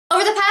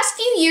Over the past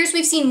few years,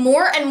 we've seen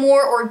more and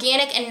more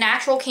organic and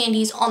natural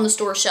candies on the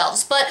store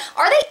shelves, but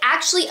are they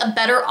actually a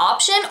better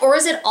option, or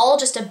is it all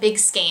just a big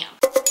scam?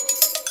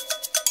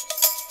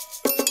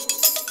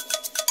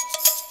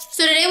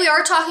 So today we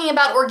are talking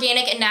about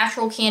organic and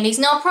natural candies.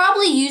 Now I'll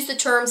probably use the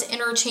terms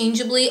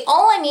interchangeably.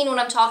 All I mean when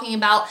I'm talking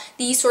about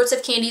these sorts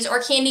of candies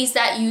are candies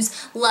that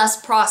use less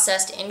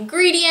processed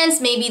ingredients.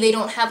 Maybe they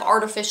don't have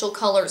artificial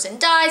colors and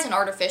dyes and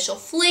artificial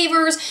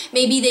flavors.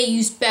 Maybe they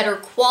use better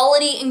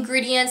quality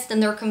ingredients than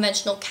their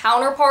conventional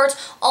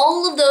counterparts.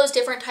 All of those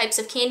different types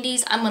of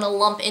candies I'm gonna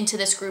lump into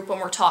this group when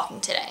we're talking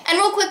today. And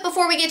real quick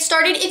before we get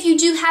started, if you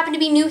do happen to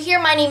be new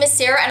here, my name is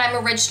Sarah and I'm a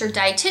registered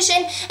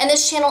dietitian, and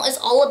this channel is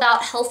all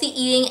about healthy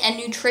eating and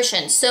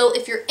nutrition. So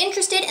if you're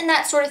interested in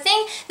that sort of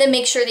thing, then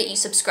make sure that you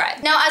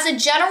subscribe. Now, as a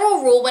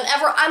general rule,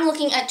 whenever I'm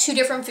looking at two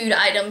different food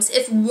items,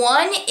 if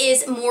one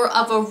is more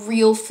of a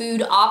real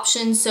food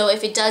option, so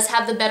if it does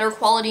have the better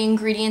quality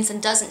ingredients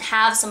and doesn't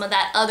have some of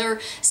that other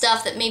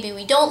stuff that maybe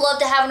we don't love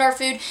to have in our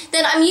food,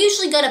 then I'm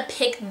usually gonna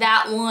pick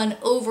that one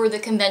over the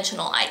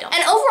conventional item.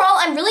 And overall,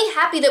 I'm really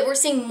happy that we're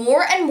seeing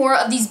more and more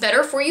of these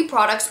better for you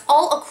products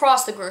all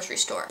across the grocery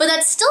store. But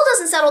that still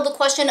doesn't settle the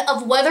question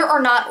of whether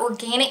or not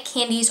organic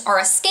candies are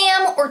a scam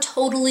or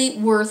totally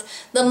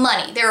worth the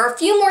money. There are a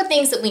few more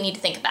things that we need to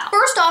think about.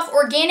 First off,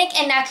 organic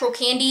and natural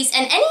candies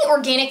and any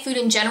organic food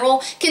in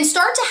general can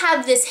start to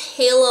have this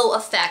halo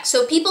effect.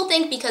 So people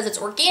think because it's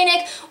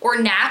organic or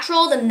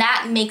natural, then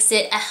that makes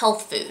it a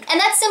health food.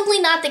 And that's simply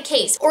not the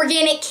case.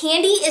 Organic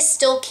candy is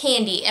still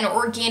candy, and an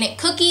organic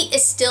cookie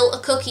is still a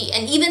cookie.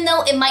 And even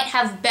though it might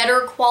have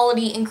better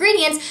quality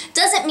ingredients,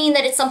 doesn't mean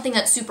that it's something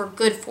that's super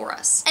good for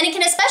us. And it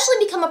can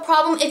especially become a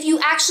problem if you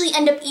actually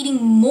end up eating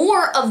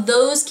more of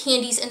those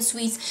candies and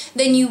sweets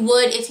than you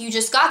would if you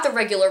just got the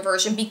regular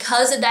version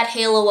because of that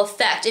halo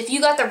effect. If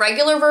you got the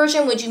regular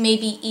version, would you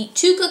maybe eat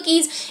 2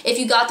 cookies? If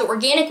you got the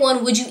organic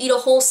one, would you eat a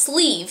whole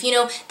sleeve? You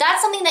know,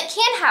 that's something that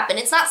can happen.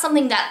 It's not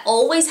something that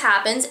always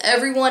happens.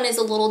 Everyone is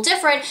a little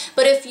different,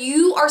 but if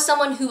you are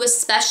someone who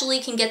especially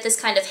can get this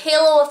kind of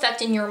halo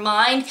effect in your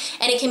mind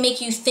and it can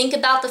make you think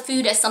about the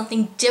food as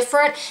something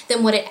different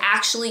than what it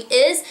actually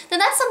is, then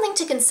that's something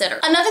to consider.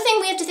 Another thing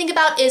we have to think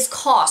about is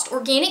cost.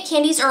 Organic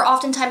candies are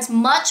oftentimes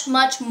much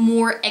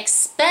more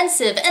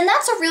expensive, and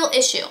that's a real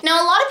issue.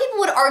 Now, a lot of people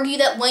would argue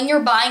that when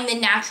you're buying the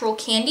natural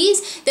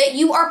candies, that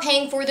you are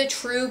paying for the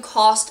true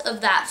cost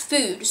of that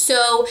food.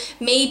 So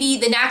maybe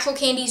the natural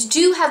candies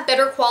do have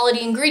better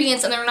quality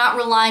ingredients and they're not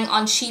relying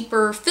on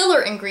cheaper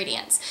filler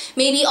ingredients.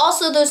 Maybe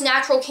also those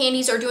natural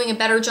candies are doing a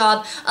better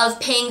job of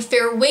paying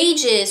fair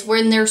wages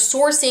when they're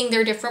sourcing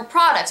their different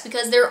products,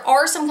 because there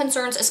are some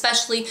concerns,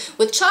 especially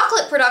with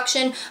chocolate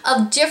production,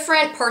 of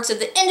different parts of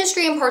the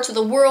industry and parts of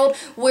the world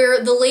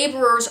where the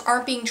laborers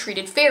aren't being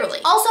treated fairly.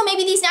 Also,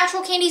 maybe these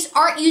natural candies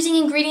aren't using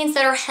ingredients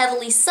that are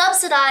heavily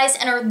subsidized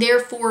and are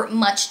therefore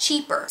much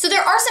cheaper. So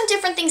there are some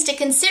different things to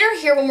consider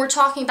here when we're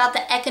talking about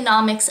the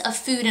economics of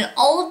food and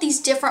all of these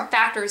different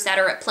factors that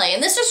are at play.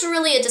 And this is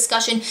really a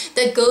discussion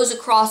that goes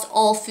across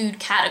all food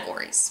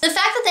categories. The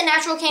fact that the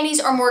natural candies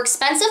are more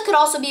expensive could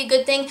also be a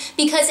good thing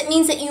because it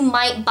means that you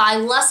might buy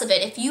less of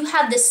it. If you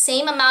have the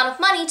same amount of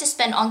money to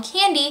spend on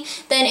candy,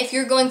 then if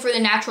you're going for the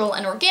natural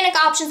and organic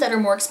options that are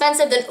more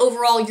expensive, then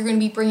overall you're going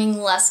to be bringing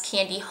less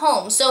candy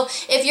home. So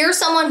if you're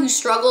someone who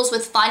struggles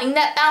with finding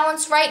that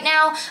balance right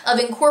now of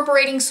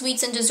incorporating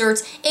sweets and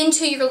desserts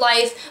into your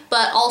life,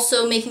 but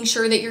also making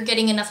sure that you're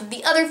getting enough of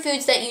the other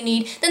foods that you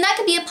need, then that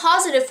could be a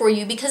positive for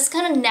you because it's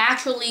going to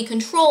naturally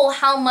control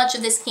how much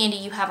of this candy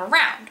you have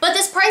around. But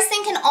this price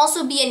thing can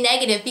also be a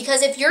negative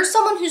because if you're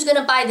someone who's going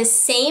to buy the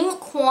same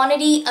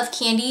quantity of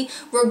candy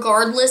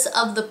regardless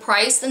of the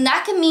price, then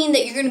that can mean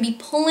that you're going to be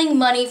pulling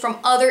money from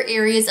other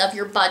areas of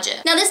your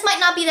budget. Now, this might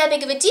not be that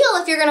big of a deal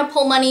if you're going to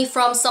pull money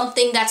from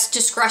something that's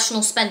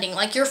discretional spending,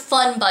 like your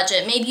fun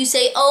budget. Maybe you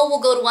say, oh,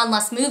 we'll go to one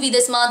less movie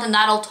this month and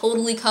that'll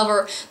totally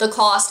cover the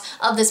cost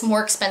of this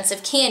more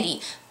expensive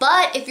candy.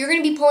 But if you're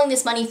going to be pulling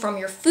this money from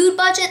your food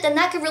budget, then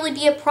that could really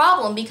be a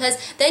problem because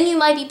then you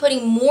might be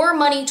putting more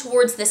money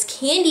towards this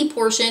candy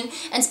portion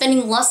and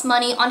spending less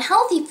money on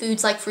healthy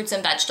foods like fruits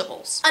and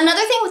vegetables.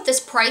 Another thing with this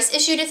price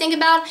issue to think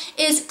about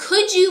is,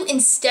 could you,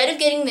 instead of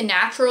getting the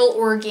natural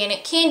or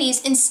organic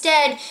candies,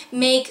 instead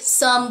make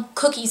some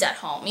cookies at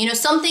home? You know,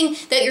 something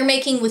that you're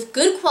making with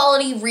good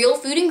quality real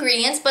food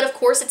ingredients, but of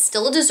course it's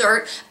still a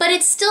dessert, but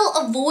it's still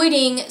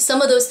avoiding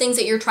some of those things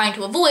that you're trying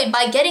to avoid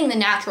by getting the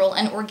natural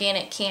and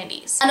organic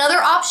candies. Another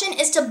option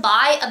is to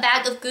buy a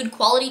bag of good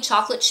quality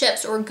chocolate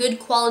chips or a good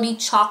quality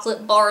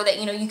chocolate bar that,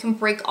 you know, you can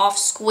break off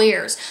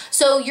squares.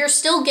 So you're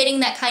still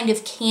getting that kind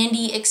of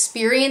candy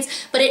experience,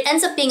 but it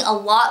ends up being a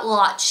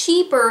lot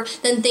cheaper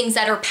than things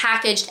that are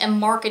packaged and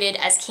marketed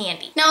as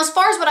candy. Now, as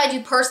far as what I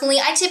do personally,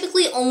 I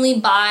typically only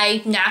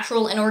buy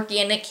natural and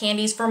organic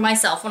candies for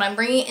myself. When I'm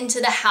bringing it into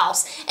the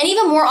house. And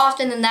even more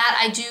often than that,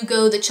 I do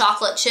go the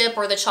chocolate chip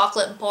or the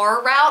chocolate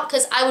bar route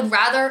because I would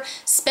rather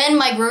spend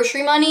my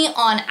grocery money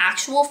on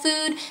actual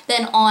food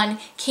than on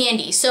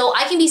candy. So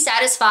I can be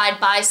satisfied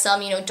by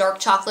some, dark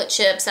chocolate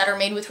chips that are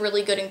made with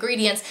really good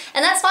ingredients,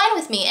 and that's fine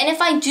with me. And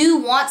if I do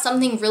want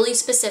something really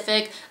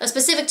specific, a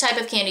specific type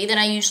of candy, then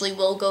I usually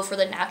will go for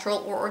the natural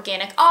or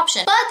organic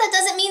option. But that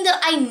doesn't mean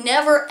that I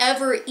never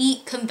ever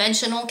eat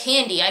conventional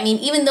candy. I mean,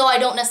 even though I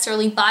don't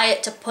necessarily buy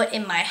it to put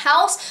in my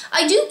house,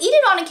 I do eat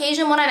it on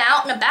occasion when I'm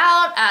out and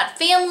about at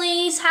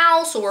family's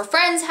house or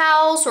friend's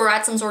house or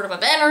at some sort of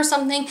event or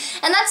something,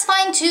 and that's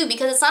fine too,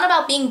 because it's not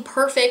about being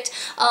perfect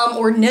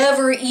or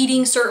never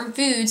eating certain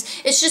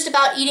foods. It's just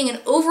about eating an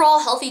overall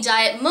healthy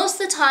diet most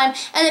of the time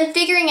and then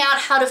figuring out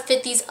how to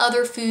fit these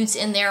other foods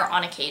in there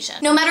on occasion.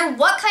 No matter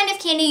what kind of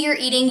candy you're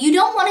eating, you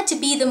don't want it to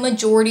be the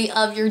majority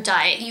of your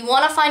diet. You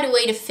want to find a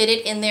way to fit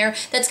it in there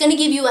that's going to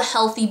give you a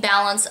healthy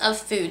balance of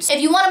foods.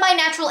 If you want to buy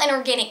natural and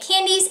organic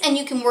candies and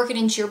you can work it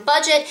into your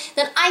budget,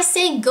 then I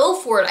say go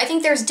for it. I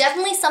think there's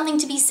definitely something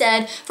to be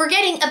said for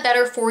getting a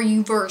better for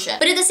you version.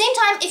 But at the same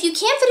time, if you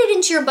can't fit it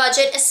into your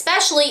budget,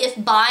 especially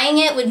if buying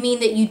it would mean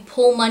that you'd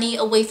pull money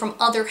away from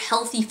other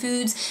healthy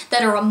foods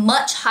that are a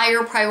much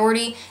higher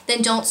priority,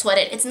 then don't sweat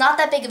it. It's not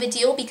that big of a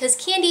deal because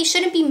candy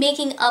shouldn't be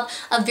making up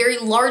a very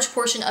large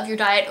portion of your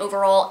diet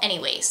overall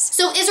anyways.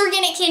 So is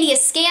organic candy a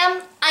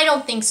scam? I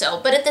don't think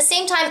so, but at the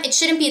same time, it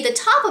shouldn't be at the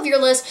top of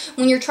your list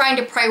when you're trying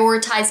to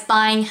prioritize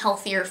buying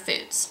healthier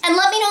foods. And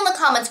let me know in the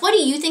comments, what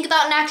do you think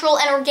about natural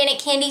and organic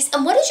candies,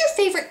 and what is your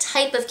favorite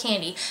type of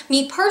candy?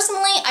 Me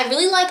personally, I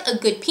really like a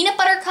good peanut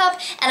butter cup,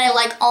 and I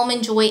like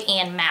Almond Joy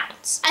and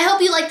Mounds. I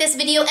hope you like this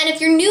video, and if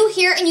you're new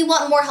here and you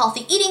want more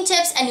healthy eating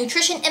tips and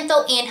nutrition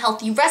info and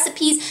healthy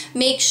recipes,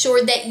 make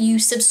sure that you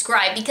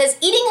subscribe, because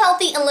eating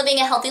healthy and living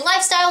a healthy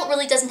lifestyle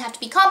really doesn't have to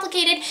be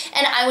complicated,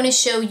 and I want to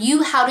show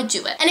you how to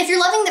do it. And if you're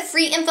loving the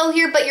free info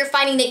here, but you're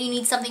finding that you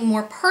need something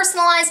more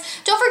personalized,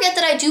 don't forget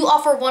that I do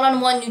offer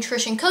one-on-one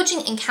nutrition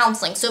coaching and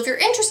counseling. So if you're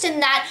interested in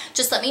that,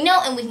 just let me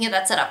know and we can get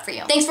that set up for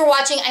you. Thanks for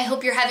watching. I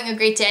hope you're having a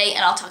great day,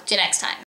 and I'll talk to you next time.